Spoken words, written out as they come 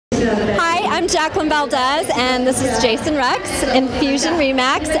I'm Jacqueline Valdez, and this is Jason Rex in Fusion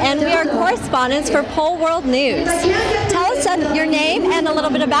Remax, and we are correspondents for Pole World News. Tell us your name and a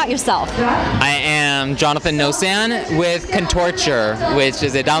little bit about yourself. I am Jonathan Nosan with Contorture, which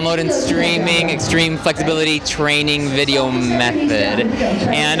is a download and streaming extreme flexibility training video method,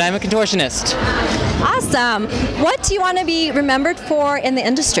 and I'm a contortionist. Awesome. What do you want to be remembered for in the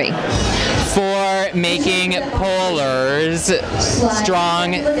industry? For making polars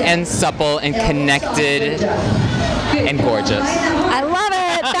strong and supple and connected and gorgeous. I love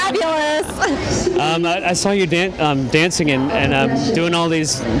it. Fabulous. I saw you dancing and doing all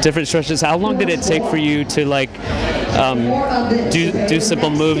these different stretches. How long did it take for you to do simple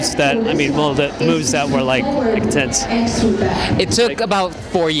moves that, the moves that were intense? It took about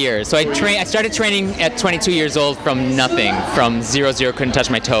 4 years. So I started training at 22 years old from nothing, from 0, couldn't touch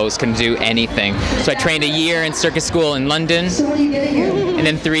my toes, couldn't do anything. So I trained a year in circus school in London, and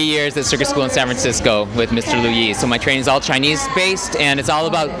then 3 years at circus school in San Francisco with Mr. Lu Yi. So my training is all Chinese based, and it's all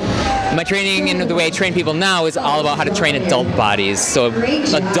about, my training and the way I train people now is all about how to train adult bodies. So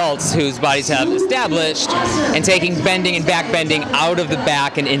adults whose bodies have established, and taking bending and back bending out of the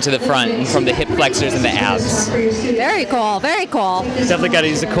back and into the front, and from the hip flexors and the abs. Very cool, very cool. Definitely got to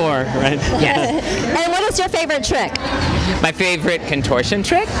use the core, right? Yeah. And what is your favorite trick? My favorite contortion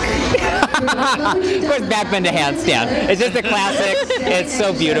trick? Of course, back bend to handstand. It's just a classic. It's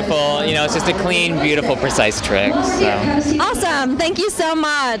so beautiful. It's just a clean, beautiful, precise trick. So. Awesome. Thank you so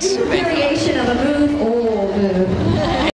much. Thank you.